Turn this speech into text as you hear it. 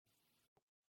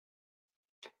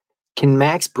Can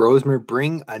Max Brosmer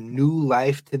bring a new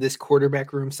life to this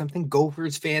quarterback room? Something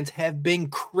Gophers fans have been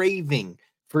craving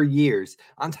for years.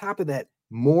 On top of that,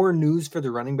 more news for the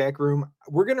running back room.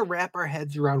 We're going to wrap our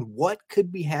heads around what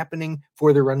could be happening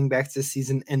for the running backs this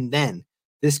season. And then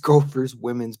this Gophers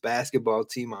women's basketball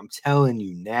team, I'm telling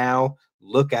you now,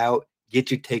 look out,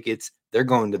 get your tickets. They're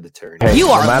going to the tournament. You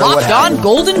are Locked On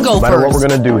Golden Gophers. No matter what we're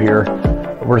going to do here,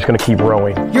 we're just going to keep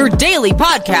rowing. Your daily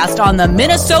podcast on the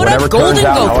Minnesota Whatever Golden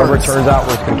Gophers. However it turns out,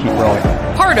 we're just going to keep rowing.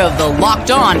 Part of the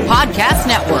Locked On Podcast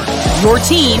Network. Your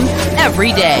team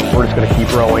every day. We're just going to keep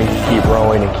rowing,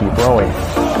 and keep rowing.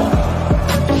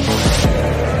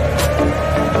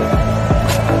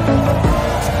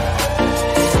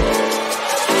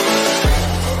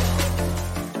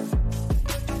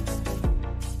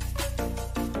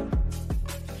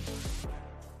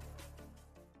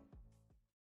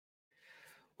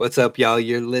 What's up, y'all?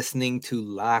 You're listening to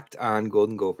Locked On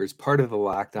Golden Gophers, part of the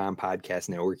Locked On Podcast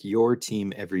Network, your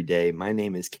team every day. My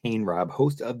name is Kane Robb,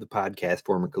 host of the podcast,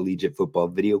 former collegiate football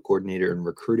video coordinator and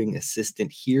recruiting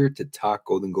assistant, here to talk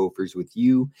Golden Gophers with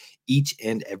you each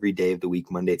and every day of the week,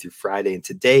 Monday through Friday. And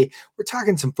today, we're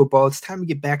talking some football. It's time to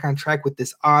get back on track with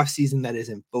this offseason that is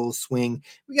in full swing.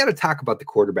 We got to talk about the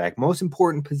quarterback, most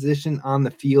important position on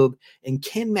the field. And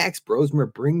can Max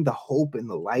Brosmer bring the hope and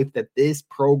the life that this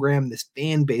program, this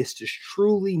fan base just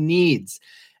truly needs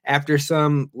after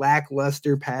some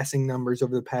lackluster passing numbers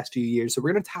over the past few years? So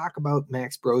we're going to talk about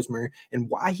Max Brosmer and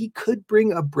why he could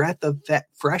bring a breath of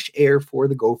fresh air for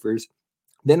the Gophers.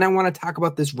 Then I want to talk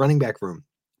about this running back room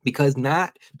because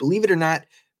believe it or not,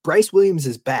 Bryce Williams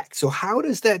is back. So how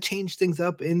does that change things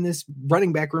up in this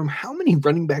running back room? How many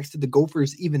running backs did the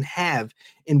Gophers even have?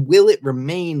 And will it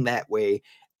remain that way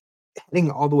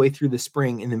heading all the way through the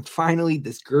spring? And then finally,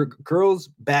 this girls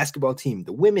basketball team,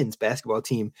 the women's basketball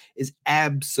team, is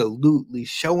absolutely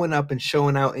showing up and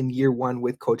showing out in year one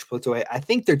with Coach Plutzo. I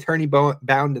think they're turning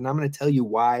bound, and I'm going to tell you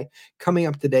why coming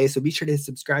up today. So be sure to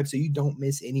subscribe so you don't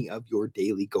miss any of your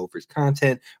daily Gophers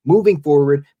content. Moving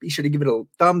forward, be sure to give it a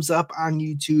thumbs up on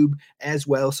YouTube as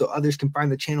well so others can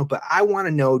find the channel. But I want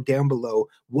to know down below,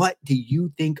 what do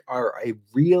you think are a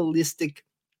realistic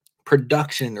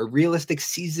production or realistic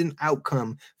season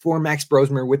outcome for Max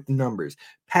Brosmer with the numbers?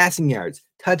 Passing yards,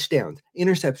 touchdowns,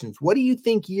 interceptions. What do you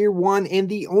think year one and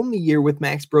the only year with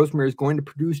Max Brosmer is going to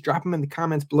produce? Drop them in the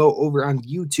comments below over on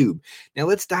YouTube. Now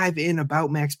let's dive in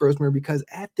about Max Brosmer, because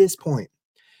at this point,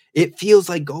 it feels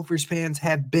like Gophers fans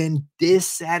have been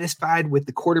dissatisfied with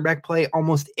the quarterback play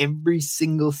almost every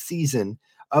single season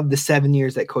of the 7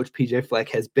 years that Coach PJ Fleck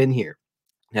has been here.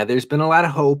 Now, there's been a lot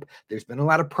of hope. There's been a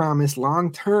lot of promise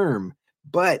long-term,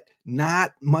 but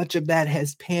not much of that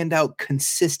has panned out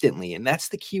consistently. And that's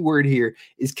the key word here,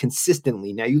 is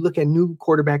consistently. Now, you look at new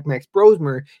quarterback Max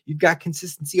Brosmer, you've got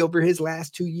consistency over his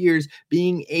last 2 years,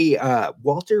 being a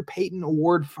Walter Payton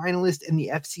Award finalist in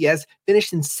the FCS,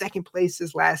 finished in second place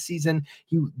his last season.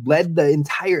 He led the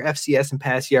entire FCS in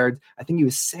pass yards. I think he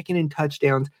was second in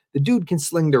touchdowns. The dude can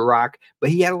sling the rock, but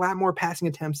he had a lot more passing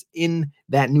attempts in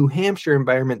that New Hampshire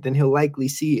environment than he'll likely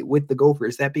see with the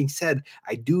Gophers. That being said,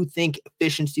 I do think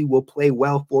efficiency will play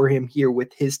well for him here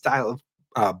with his style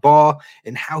of ball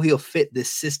and how he'll fit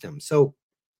this system. So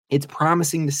it's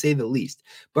promising to say the least.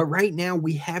 But right now,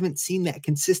 we haven't seen that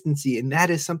consistency, and that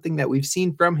is something that we've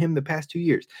seen from him the past 2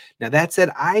 years. Now, that said,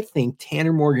 I think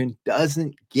Tanner Morgan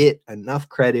doesn't get enough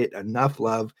credit, enough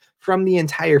love from the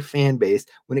entire fan base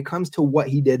when it comes to what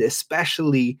he did,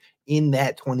 especially in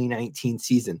that 2019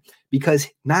 season. Because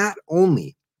not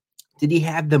only did he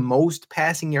have the most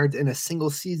passing yards in a single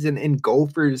season in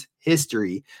Gophers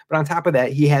history, but on top of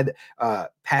that, he had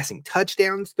passing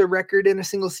touchdowns, the record in a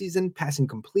single season, passing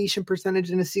completion percentage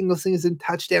in a single season,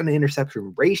 touchdown to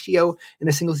interception ratio in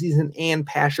a single season, and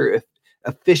passer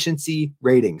efficiency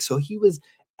rating. So he was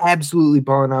absolutely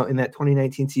balling out in that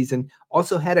 2019 season.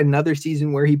 Also had another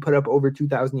season where he put up over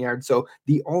 2,000 yards. So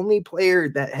the only player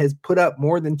that has put up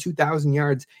more than 2,000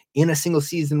 yards in a single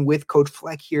season with Coach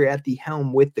Fleck here at the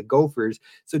helm with the Gophers.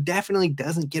 So definitely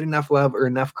doesn't get enough love or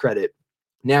enough credit.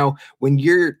 Now, when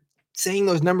you're saying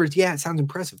those numbers, yeah, it sounds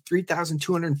impressive.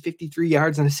 3,253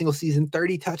 yards in a single season,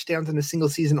 30 touchdowns in a single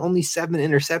season, only 7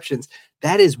 interceptions.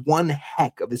 That is one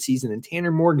heck of a season. And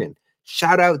Tanner Morgan,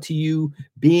 shout out to you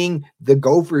being the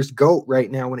Gophers GOAT right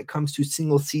now when it comes to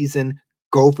single season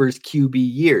Gophers QB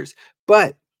years.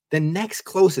 But the next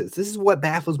closest, this is what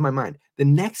baffles my mind, the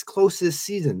next closest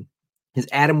season is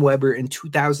Adam Weber in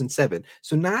 2007.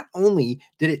 So not only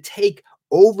did it take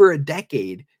over a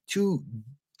decade to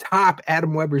top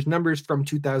Adam Weber's numbers from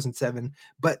 2007,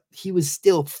 but he was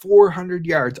still 400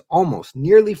 yards, almost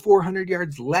nearly 400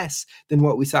 yards less than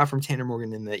what we saw from Tanner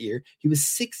Morgan in that year. He was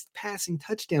 6 passing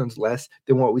touchdowns less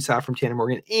than what we saw from Tanner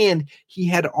Morgan, and he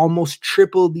had almost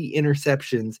triple the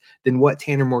interceptions than what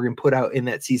Tanner Morgan put out in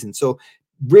that season. So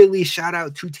really shout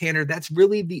out to Tanner. That's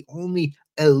really the only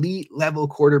elite level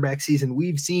quarterback season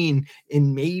we've seen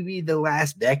in maybe the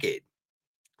last decade.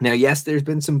 Now, yes, there's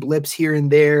been some blips here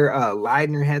and there.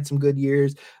 Leidner had some good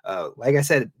years. Like I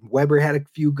said, Weber had a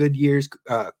few good years.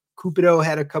 Cupido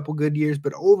had a couple good years.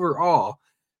 But overall,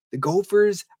 the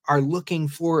Gophers are looking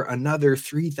for another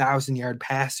 3,000-yard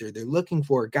passer. They're looking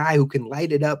for a guy who can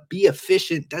light it up, be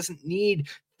efficient, doesn't need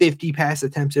 50 pass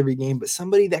attempts every game, but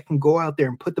somebody that can go out there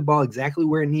and put the ball exactly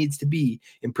where it needs to be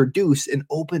and produce and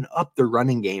open up the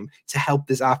running game to help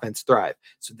this offense thrive.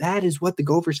 So that is what the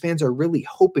Gophers fans are really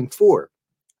hoping for.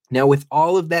 Now, with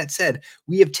all of that said,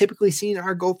 we have typically seen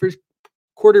our Gophers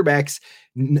quarterbacks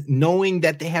knowing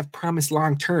that they have promise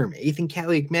long-term. Ethan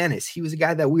Kaliak-Manis, he was a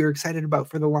guy that we were excited about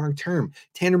for the long term.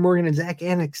 Tanner Morgan and Zach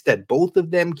Annexstead, both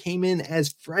of them came in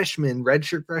as freshmen,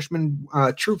 redshirt freshmen,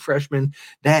 true freshmen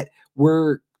that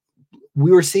we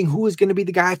were seeing who was going to be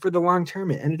the guy for the long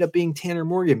term. It ended up being Tanner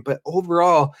Morgan. But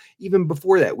overall, even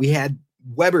before that, we had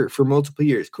Weber for multiple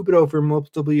years, Cupido for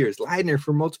multiple years, Leidner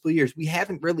for multiple years. We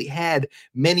haven't really had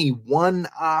many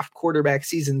one-off quarterback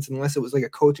seasons unless it was like a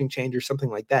coaching change or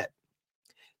something like that.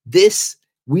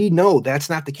 We know that's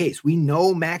not the case. We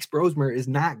know Max Brosmer is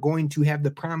not going to have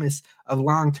the promise of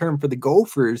long-term for the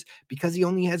Gophers because he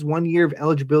only has 1 year of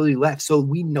eligibility left. So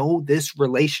we know this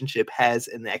relationship has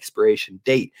an expiration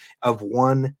date of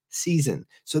 1 season.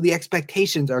 So the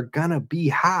expectations are going to be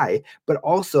high, but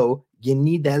also you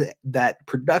need that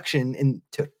production and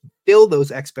to fill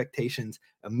those expectations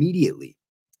immediately.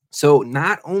 So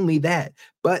not only that,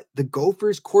 but the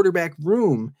Gophers quarterback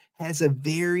room has a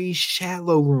very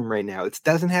shallow room right now. It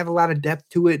doesn't have a lot of depth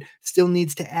to it, still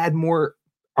needs to add more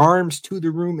arms to the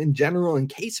room in general in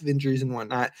case of injuries and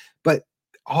whatnot. But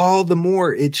all the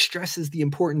more it stresses the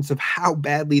importance of how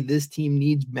badly this team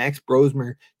needs Max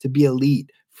Brosmer to be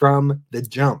elite from the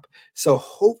jump. So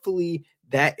hopefully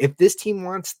that if this team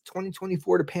wants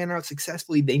 2024 to pan out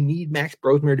successfully, they need Max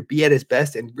Brosmer to be at his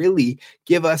best and really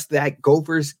give us that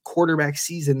Gophers quarterback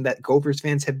season that Gophers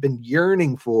fans have been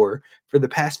yearning for the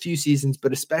past few seasons,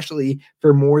 but especially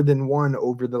for more than one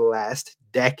over the last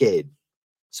decade.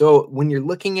 So when you're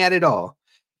looking at it all,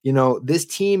 this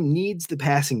team needs the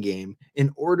passing game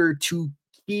in order to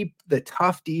keep the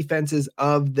tough defenses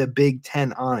of the Big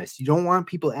Ten honest. You don't want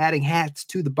people adding hats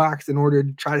to the box in order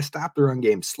to try to stop the run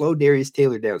game. Slow Darius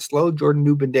Taylor down, slow Jordan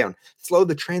Newman down, slow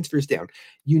the transfers down.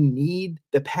 You need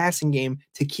the passing game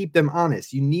to keep them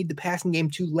honest. You need the passing game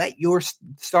to let your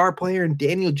star player and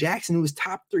Daniel Jackson, who was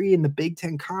top 3 in the Big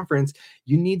Ten Conference,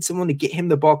 you need someone to get him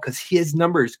the ball because his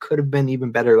numbers could have been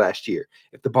even better last year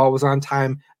if the ball was on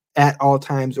time at all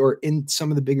times or in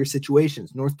some of the bigger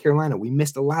situations. North Carolina, we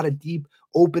missed a lot of deep,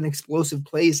 open, explosive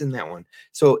plays in that one.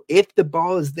 So if the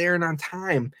ball is there and on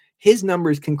time, his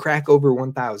numbers can crack over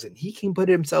 1,000. He can put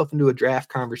himself into a draft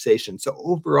conversation. So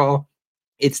overall,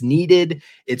 it's needed,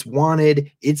 it's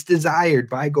wanted, it's desired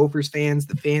by Gophers fans,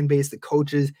 the fan base, the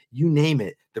coaches, you name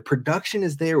it. The production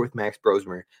is there with Max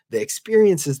Brosmer. The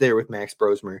experience is there with Max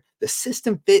Brosmer. The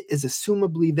system fit is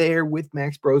assumably there with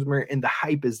Max Brosmer, and the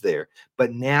hype is there.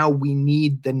 But now we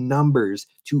need the numbers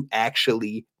to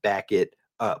actually back it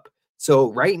up.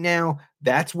 So right now,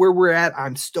 that's where we're at.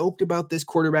 I'm stoked about this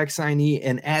quarterback signee.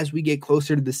 And as we get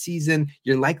closer to the season,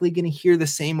 you're likely going to hear the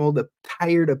same old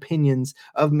tired opinions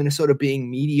of Minnesota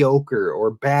being mediocre or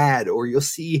bad, or you'll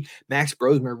see Max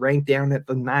Brosmer ranked down at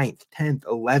the 9th, 10th,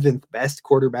 11th best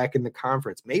quarterback in the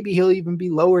conference. Maybe he'll even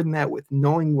be lower than that with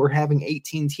knowing we're having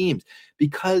 18 teams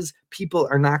because people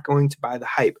are not going to buy the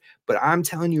hype. But I'm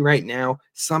telling you right now,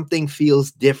 something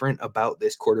feels different about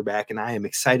this quarterback, and I am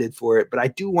excited for it. But I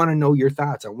do want to know your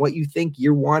thoughts on what you think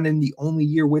year one and the only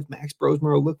year with Max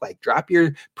Brosmer will look like. Drop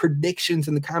your predictions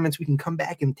in the comments. We can come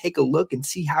back and take a look and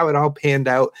see how it all panned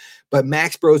out. But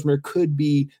Max Brosmer could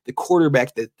be the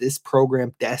quarterback that this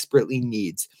program desperately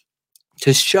needs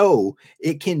to show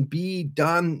it can be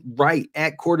done right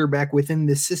at quarterback within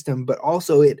this system, but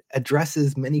also it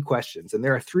addresses many questions. And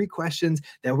there are 3 questions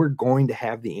that we're going to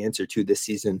have the answer to this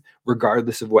season,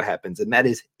 regardless of what happens. And that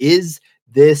is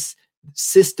this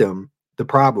system the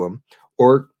problem,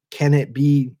 or can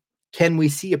we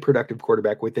see a productive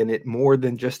quarterback within it more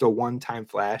than just a one-time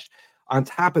flash? On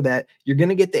top of that, you're going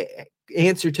to get the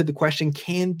answer to the question,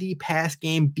 can the pass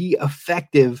game be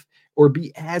effective or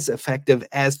be as effective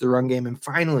as the run game? And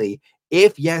finally,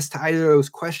 if yes to either of those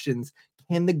questions,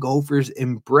 can the Gophers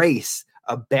embrace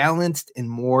a balanced and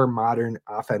more modern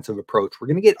offensive approach. We're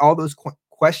going to get all those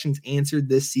questions answered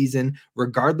this season,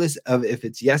 regardless of if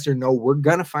it's yes or no. We're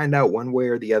going to find out one way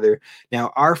or the other.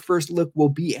 Now, our first look will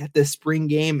be at the spring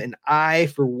game, and I,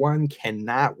 for one,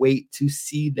 cannot wait to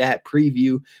see that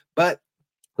preview. But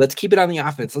let's keep it on the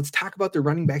offense. Let's talk about the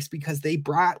running backs because they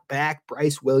brought back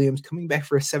Bryce Williams coming back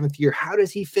for a 7th year. How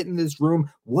does he fit in this room?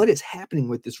 What is happening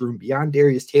with this room beyond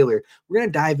Darius Taylor? We're going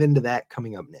to dive into that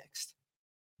coming up next.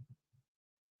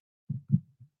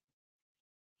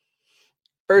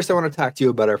 First, I want to talk to you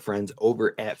about our friends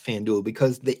over at FanDuel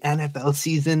because the NFL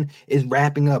season is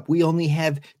wrapping up. We only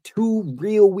have 2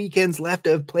 real weekends left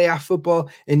of playoff football,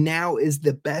 and now is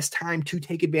the best time to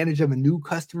take advantage of a new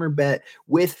customer bet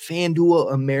with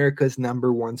FanDuel, America's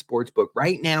 #1 sportsbook.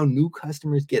 Right now, new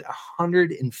customers get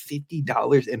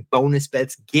 $150 in bonus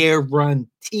bets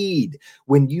guaranteed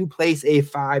when you place a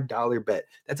 $5 bet.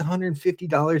 That's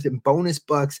 $150 in bonus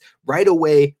bucks right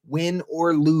away, win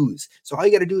or lose. So all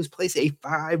you got to do is place a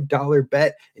 $5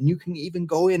 bet, and you can even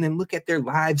go in and look at their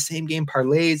live same game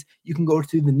parlays. You can go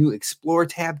to the new Explore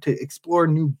tab to explore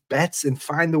new bets and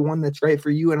find the one that's right for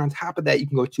you. And on top of that, you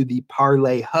can go to the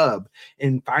Parlay Hub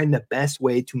and find the best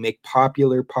way to make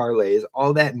popular parlays.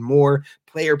 All that and more.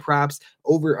 Player props,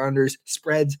 over-unders,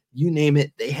 spreads, you name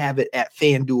it, they have it at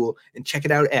FanDuel. And check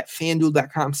it out at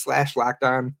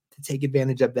FanDuel.com/lockedon to take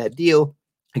advantage of that deal.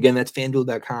 Again, that's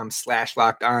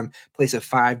FanDuel.com/lockedon. Place a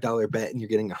 $5 bet, and you're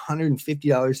getting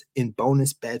 $150 in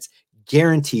bonus bets,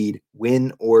 guaranteed,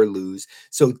 win or lose.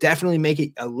 So definitely make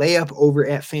it a layup over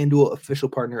at FanDuel, official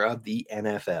partner of the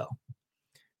NFL.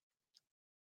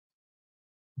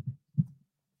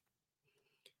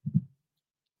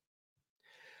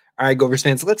 All right, Gophers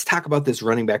fans, let's talk about this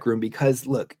running back room because,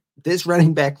 look, this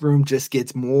running back room just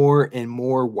gets more and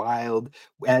more wild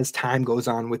as time goes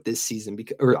on with this season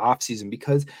or off season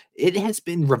because it has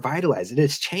been revitalized. It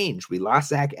has changed. We lost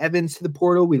Zach Evans to the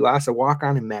portal. We lost a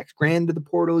walk-on and Max Grand to the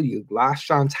portal. You lost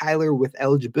Sean Tyler with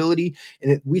eligibility.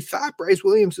 And we thought Bryce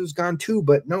Williams was gone too,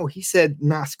 but no, he said,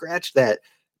 nah, scratch that.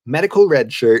 Medical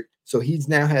red shirt. So he's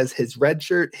now has his red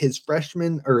shirt, his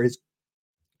freshman or his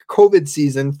COVID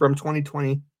season from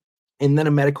 2020. And then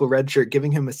a medical red shirt,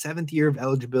 giving him a 7th year of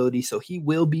eligibility. So he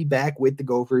will be back with the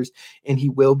Gophers, and he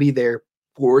will be there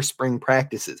for spring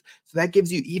practices. So that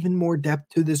gives you even more depth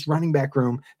to this running back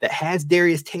room that has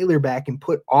Darius Taylor back and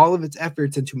put all of its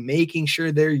efforts into making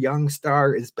sure their young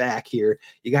star is back here.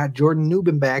 You got Jordan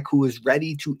Newman back, who is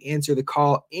ready to answer the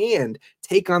call and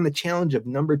take on the challenge of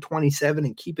number 27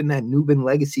 and keeping that Newman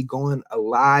legacy going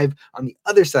alive on the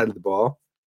other side of the ball.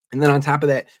 And then on top of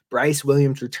that, Bryce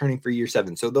Williams returning for year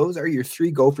 7. So those are your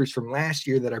 3 Gophers from last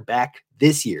year that are back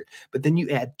this year. But then you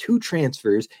add 2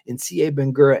 transfers in C.A.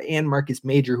 Bangura and Marcus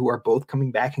Major, who are both coming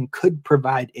back and could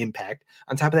provide impact.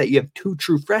 On top of that, you have 2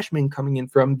 true freshmen coming in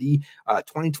from the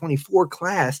 2024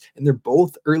 class, and they're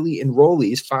both early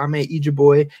enrollees, Fame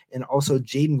Ijaboy and also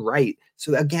Jaden Wright.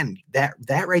 So again, that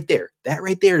right there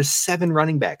is 7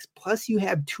 running backs. Plus you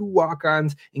have 2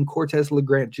 walk-ons in Cortez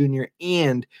LeGrant Jr.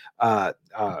 and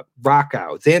Xander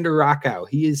Rockow.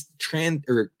 He is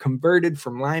converted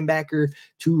from linebacker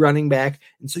to running back.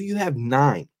 And so you have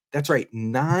 9. That's right,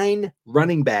 9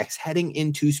 running backs heading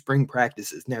into spring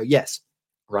practices. Now, yes,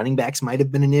 running backs might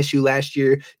have been an issue last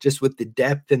year just with the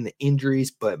depth and the injuries,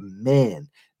 but man,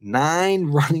 9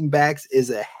 running backs is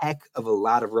a heck of a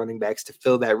lot of running backs to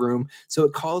fill that room. So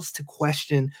it calls to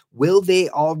question, will they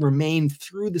all remain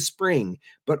through the spring,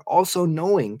 but also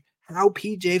knowing how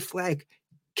PJ Fleck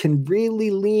can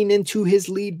really lean into his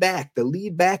lead back. The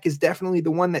lead back is definitely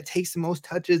the one that takes the most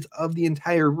touches of the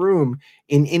entire room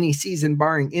in any season,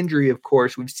 barring injury, of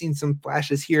course. We've seen some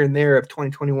flashes here and there of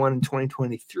 2021 and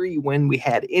 2023 when we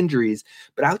had injuries.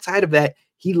 But outside of that,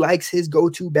 he likes his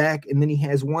go-to back, and then he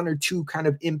has 1 or 2 kind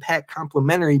of impact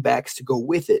complementary backs to go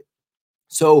with it.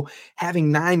 So having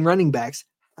 9 running backs,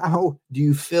 how do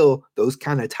you fill those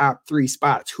kind of top 3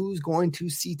 spots? Who's going to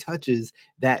see touches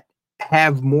that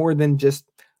have more than just,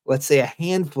 let's say, a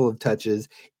handful of touches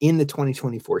in the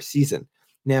 2024 season?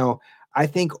 Now, I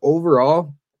think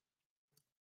overall,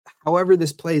 however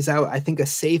this plays out, I think a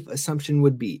safe assumption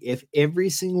would be if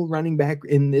every single running back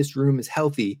in this room is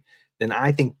healthy, then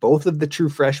I think both of the true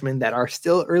freshmen that are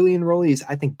still early enrollees,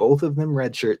 I think both of them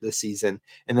redshirt this season.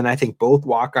 And then I think both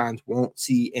walk-ons won't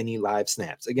see any live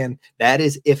snaps. Again, that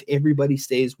is if everybody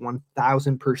stays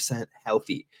 1,000%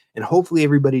 healthy. And hopefully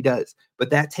everybody does.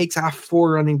 But that takes off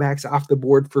 4 running backs off the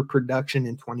board for production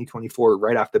in 2024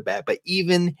 right off the bat. But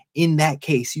even in that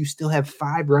case, you still have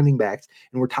 5 running backs.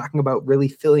 And we're talking about really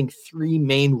filling 3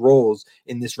 main roles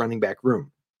in this running back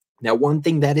room. Now, one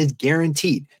thing that is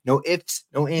guaranteed, no ifs,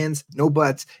 no ands, no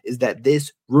buts, is that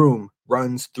this room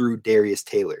runs through Darius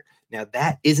Taylor. Now,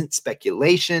 that isn't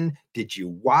speculation. Did you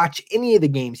watch any of the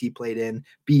games he played in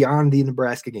beyond the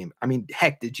Nebraska game? I mean,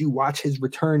 heck, did you watch his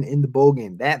return in the bowl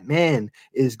game? That man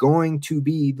is going to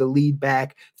be the lead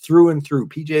back through and through.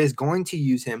 PJ is going to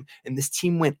use him, and this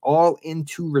team went all in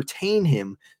to retain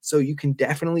him. So you can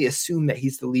definitely assume that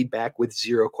he's the lead back with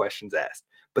zero questions asked.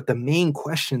 But the main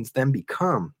questions then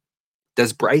become,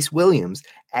 does Bryce Williams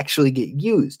actually get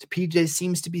used? PJ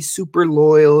seems to be super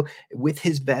loyal with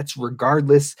his vets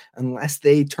regardless. Unless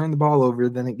they turn the ball over,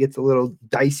 then it gets a little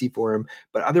dicey for him.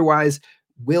 But otherwise,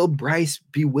 will Bryce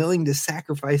be willing to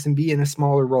sacrifice and be in a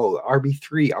smaller role,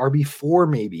 RB3, RB4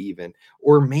 maybe even,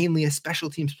 or mainly a special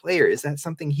teams player? Is that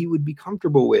something he would be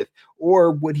comfortable with?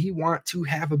 Or would he want to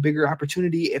have a bigger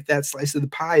opportunity if that slice of the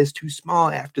pie is too small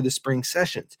after the spring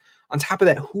sessions? On top of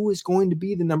that, who is going to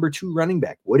be the number 2 running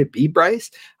back? Would it be Bryce?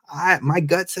 My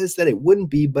gut says that it wouldn't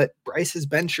be, but Bryce has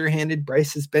been sure-handed.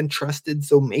 Bryce has been trusted,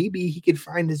 so maybe he could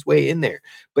find his way in there.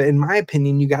 But in my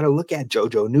opinion, you got to look at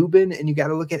JoJo Nubin and you got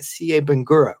to look at C.A.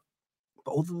 Bangura.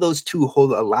 Both of those two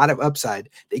hold a lot of upside.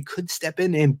 They could step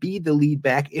in and be the lead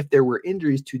back if there were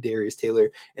injuries to Darius Taylor.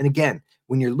 And again,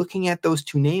 when you're looking at those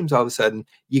two names, all of a sudden,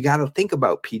 you got to think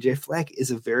about PJ Fleck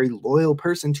is a very loyal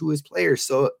person to his players.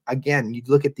 So again, you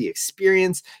look at the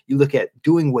experience, you look at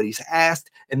doing what he's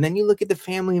asked, and then you look at the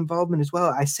family involvement as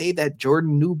well. I say that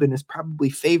Jordan Nubin is probably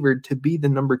favored to be the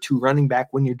number 2 running back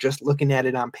when you're just looking at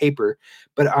it on paper.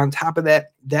 But on top of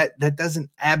that, that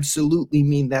doesn't absolutely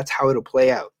mean that's how it'll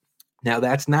play out. Now,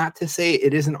 that's not to say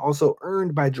it isn't also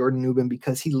earned by Jordan Nubin,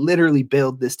 because he literally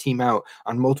bailed this team out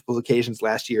on multiple occasions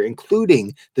last year,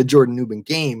 including the Jordan Nubin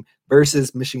game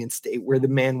versus Michigan State, where the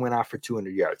man went off for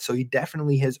 200 yards. So he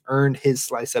definitely has earned his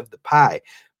slice of the pie.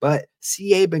 But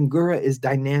C.A. Bangura is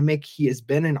dynamic. He has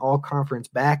been an all-conference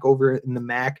back over in the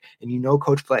MAC, and you know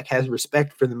Coach Fleck has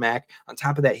respect for the MAC. On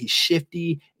top of that, he's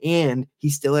shifty, and he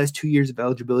still has 2 years of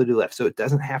eligibility left, so it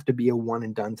doesn't have to be a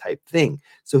one-and-done type thing.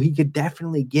 So he could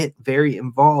definitely get very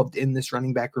involved in this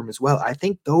running back room as well. I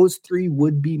think those 3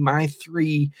 would be my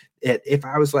 3. If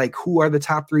I was like, who are the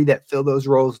top 3 that fill those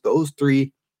roles, those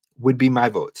 3 would be my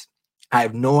votes. I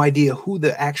have no idea who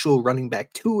the actual running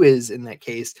back 2 is in that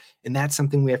case, and that's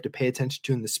something we have to pay attention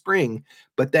to in the spring.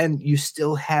 But then you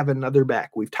still have another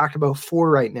back. We've talked about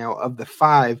 4 right now of the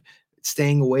 5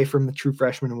 staying away from the true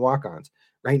freshmen and walk-ons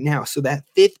right now. So that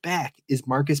 5th back is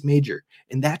Marcus Major,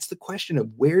 and that's the question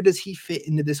of where does he fit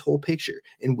into this whole picture,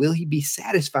 and will he be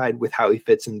satisfied with how he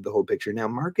fits into the whole picture? Now,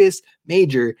 Marcus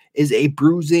Major is a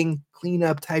bruising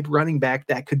cleanup type running back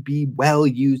that could be well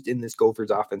used in this Gophers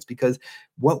offense, because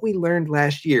what we learned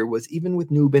last year was even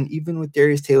with Nubin, even with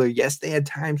Darius Taylor, yes, they had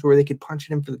times where they could punch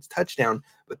it in for the touchdown,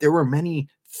 but there were many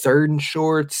 3rd and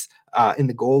shorts in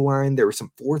the goal line. There were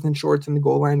some 4th and shorts in the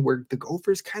goal line where the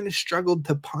Gophers kind of struggled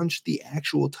to punch the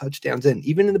actual touchdowns in,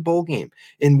 even in the bowl game.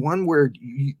 In one where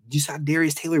you saw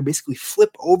Darius Taylor basically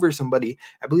flip over somebody,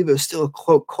 I believe it was still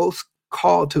a close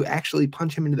call to actually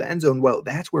punch him into the end zone. Well,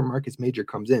 that's where Marcus Major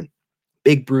comes in.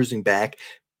 Big bruising back,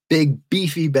 big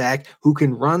beefy back who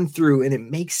can run through, and it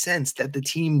makes sense that the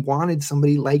team wanted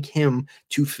somebody like him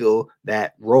to fill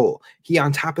that role. He,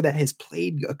 on top of that, has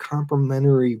played a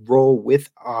complementary role with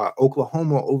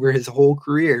Oklahoma over his whole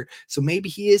career, so maybe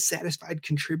he is satisfied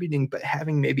contributing, but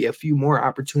having maybe a few more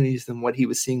opportunities than what he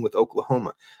was seeing with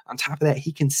Oklahoma. On top of that,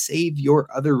 he can save your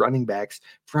other running backs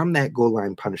from that goal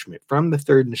line punishment, from the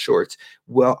 3rd and shorts,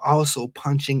 while also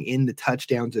punching in the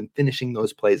touchdowns and finishing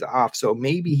those plays off. So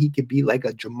maybe he could be like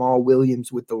a Jamal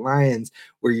Williams with the Lions,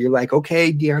 where you're like,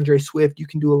 okay, DeAndre Swift, you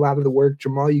can do a lot of the work.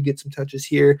 Jamal, you get some touches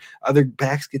here. Other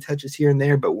backs get touches here and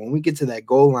there. But when we get to that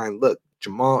goal line, look,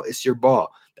 Jamal, it's your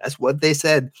ball. That's what they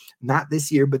said, not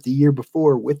this year, but the year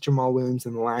before with Jamal Williams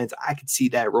and the Lions. I could see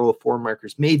that role for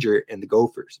Marcus Major and the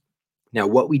Gophers. Now,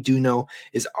 what we do know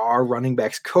is our running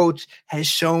backs coach has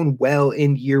shown well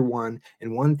in year 1.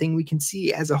 And one thing we can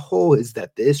see as a whole is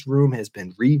that this room has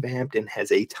been revamped and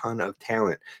has a ton of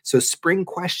talent. So spring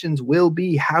questions will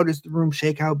be, how does the room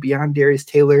shake out beyond Darius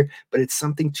Taylor? But it's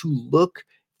something to look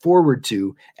forward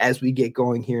to as we get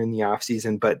going here in the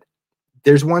offseason. But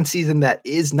there's one season that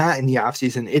is not in the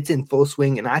offseason. It's in full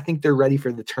swing, and I think they're ready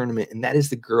for the tournament, and that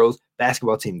is the girls'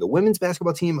 basketball team. The women's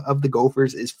basketball team of the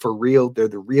Gophers is for real. They're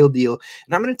the real deal,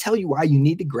 and I'm going to tell you why you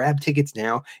need to grab tickets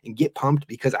now and get pumped,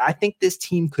 because I think this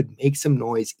team could make some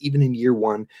noise even in year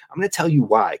 1. I'm going to tell you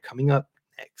why coming up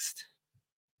next.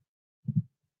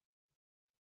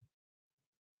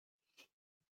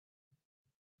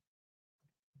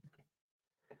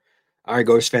 All right,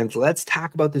 Gophers fans, let's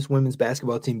talk about this women's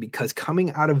basketball team, because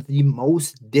coming out of the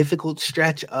most difficult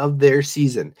stretch of their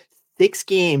season, 6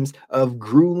 games of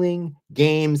grueling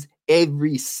games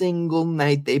every single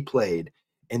night they played.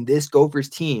 And this Gophers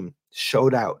team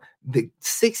showed out. The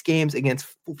 6 games against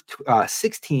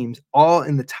 6 teams, all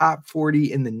in the top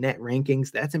 40 in the net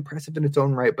rankings. That's impressive in its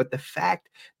own right. But the fact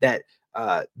that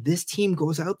this team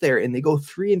goes out there and they go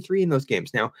 3-3 in those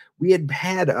games. Now, we had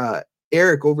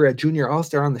Eric over at Junior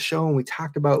All-Star on the show, and we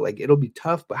talked about like it'll be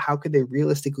tough, but how could they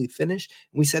realistically finish?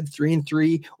 And we said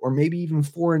 3-3 or maybe even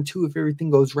 4-2 if everything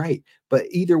goes right. But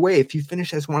either way, if you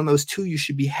finish as one of those 2, you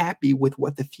should be happy with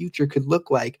what the future could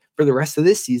look like for the rest of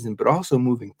this season, but also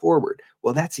moving forward.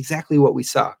 Well, that's exactly what we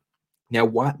saw. Now,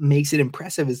 what makes it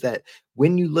impressive is that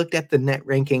when you looked at the net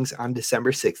rankings on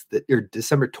December 6th or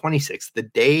December 26th, the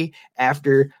day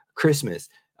after Christmas,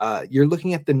 you're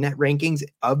looking at the net rankings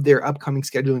of their upcoming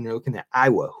schedule, and you're looking at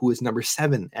Iowa, who is number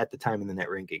 7 at the time in the net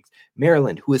rankings,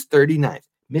 Maryland, who is 39th,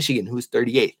 Michigan, who is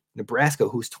 38th, Nebraska,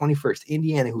 who is 21st,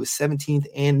 Indiana, who is 17th,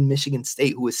 and Michigan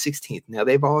State, who is 16th. Now,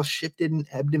 they've all shifted and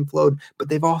ebbed and flowed, but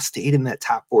they've all stayed in that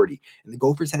top 40. And the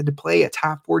Gophers had to play a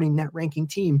top 40 net ranking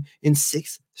team in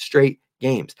 6 straight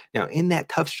games. Now, in that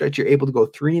tough stretch, you're able to go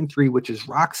 3-3, which is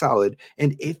rock solid.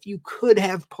 And if you could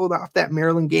have pulled off that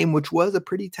Maryland game, which was a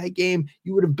pretty tight game,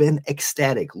 you would have been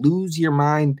ecstatic, lose your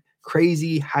mind,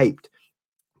 crazy, hyped.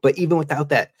 But even without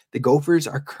that, the Gophers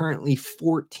are currently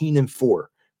 14-4.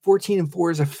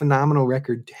 14-4 is a phenomenal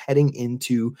record heading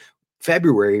into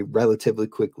February relatively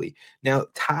quickly. Now,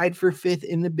 tied for 5th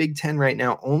in the Big Ten right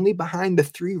now, only behind the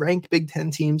 3 ranked Big Ten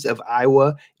teams of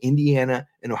Iowa, Indiana,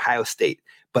 and Ohio State.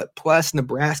 But plus,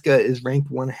 Nebraska is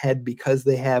ranked 1 ahead because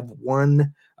they have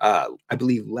one, I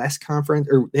believe, less conference,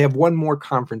 or they have 1 more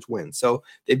conference win. So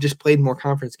they've just played more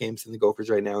conference games than the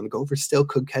Gophers right now, and the Gophers still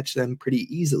could catch them pretty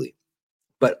easily.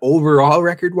 But overall,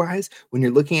 record-wise, when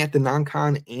you're looking at the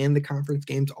non-con and the conference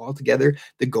games all together,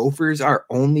 the Gophers are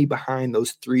only behind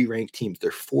those 3 ranked teams.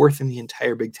 They're 4th in the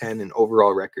entire Big Ten in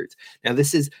overall records. Now,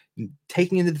 this is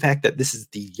taking into the fact that this is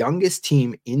the youngest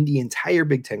team in the entire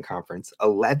Big Ten Conference,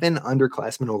 11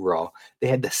 underclassmen overall. They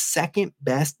had the 2nd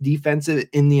best defensive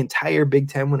in the entire Big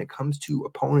Ten when it comes to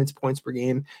opponents' points per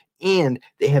game, and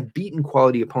they have beaten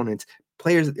quality opponents.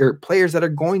 Players that are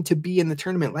going to be in the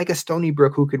tournament, like a Stony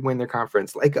Brook who could win their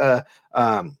conference, like a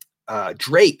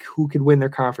Drake who could win their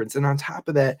conference. And on top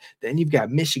of that, then you've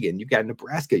got Michigan, you've got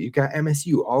Nebraska, you've got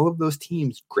MSU, all of those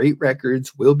teams, great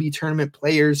records, will be tournament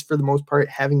players for the most part,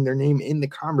 having their name in the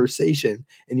conversation,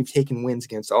 and you've taken wins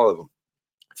against all of them.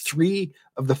 3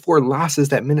 of the 4 losses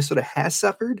that Minnesota has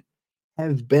suffered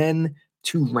have been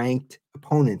to ranked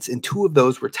opponents, and 2 of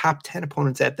those were top 10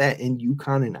 opponents at that in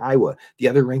UConn and Iowa. The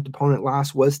other ranked opponent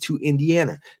loss was to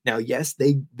Indiana. Now, yes,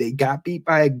 they got beat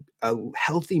by a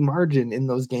healthy margin in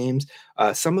those games,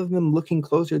 some of them looking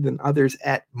closer than others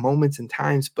at moments and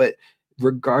times, but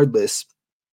regardless,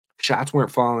 shots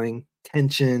weren't falling,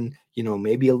 tension,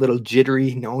 maybe a little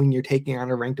jittery, knowing you're taking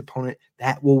on a ranked opponent.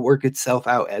 That will work itself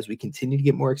out as we continue to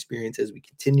get more experience, as we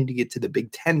continue to get to the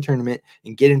Big Ten tournament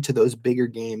and get into those bigger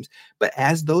games. But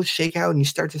as those shake out and you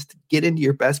start to get into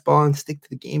your best ball and stick to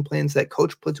the game plans that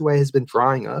Coach Plitzway has been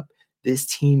drawing up, this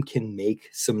team can make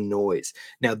some noise.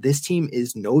 Now, this team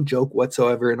is no joke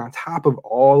whatsoever. And on top of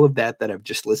all of that I've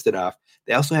just listed off,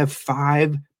 they also have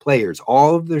 5 players,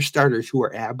 all of their starters, who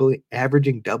are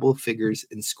averaging double figures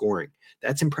in scoring.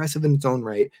 That's impressive in its own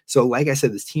right. So like I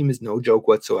said, this team is no joke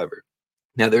whatsoever.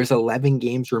 Now, there's 11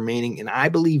 games remaining, and I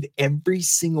believe every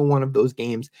single one of those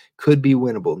games could be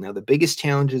winnable. Now, the biggest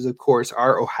challenges, of course,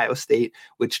 are Ohio State,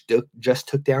 which just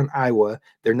took down Iowa.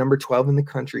 They're number 12 in the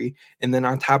country. And then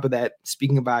on top of that,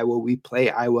 speaking of Iowa, we play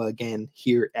Iowa again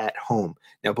here at home.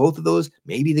 Now, both of those,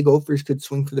 maybe the Gophers could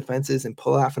swing for the fences and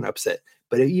pull off an upset.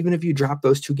 But even if you drop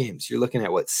those 2 games, you're looking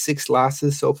at, 6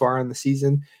 losses so far in the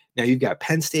season. Now, you've got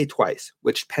Penn State twice,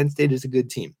 which Penn State is a good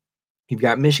team. You've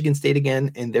got Michigan State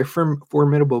again, and they're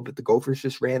formidable, but the Gophers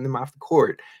just ran them off the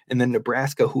court. And then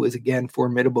Nebraska, who is, again,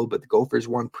 formidable, but the Gophers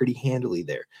won pretty handily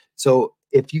there. So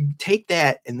if you take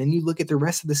that and then you look at the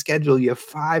rest of the schedule, you have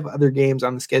 5 other games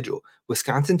on the schedule.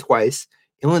 Wisconsin twice,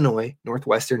 Illinois,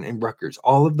 Northwestern, and Rutgers.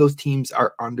 All of those teams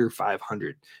are under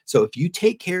 500. So if you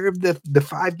take care of the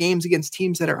 5 games against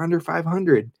teams that are under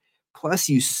 500, plus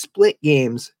you split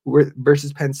games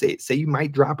versus Penn State, say you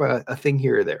might drop a thing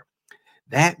here or there.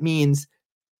 That means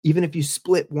even if you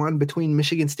split one between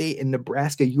Michigan State and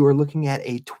Nebraska, you are looking at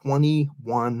a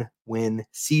 21-win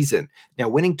season. Now,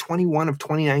 winning 21 of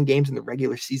 29 games in the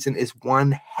regular season is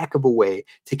one heck of a way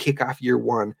to kick off year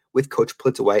 1 with Coach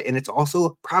Plitzway, and it's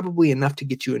also probably enough to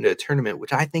get you into a tournament,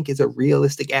 which I think is a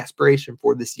realistic aspiration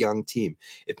for this young team.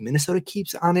 If Minnesota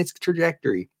keeps on its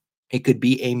trajectory, it could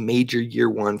be a major year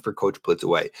 1 for Coach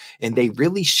Plitzway, and they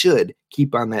really should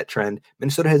keep on that trend.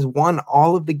 Minnesota has won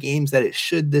all of the games that it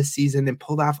should this season and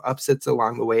pulled off upsets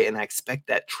along the way, and I expect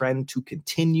that trend to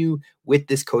continue with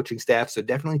this coaching staff. So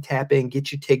definitely tap in,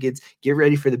 get your tickets, get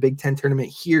ready for the Big Ten tournament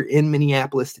here in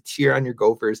Minneapolis to cheer on your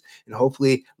Gophers and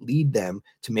hopefully lead them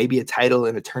to maybe a title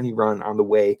and a tourney run on the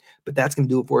way. But that's going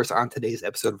to do it for us on today's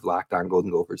episode of Locked On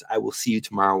Golden Gophers. I will see you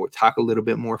tomorrow. We'll talk a little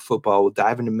bit more football. We'll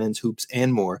dive into men's hoops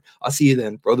and more. I'll see you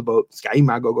then. Row the boat. Sky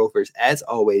Mago Gophers as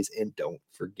always, and don't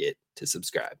forget to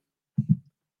subscribe.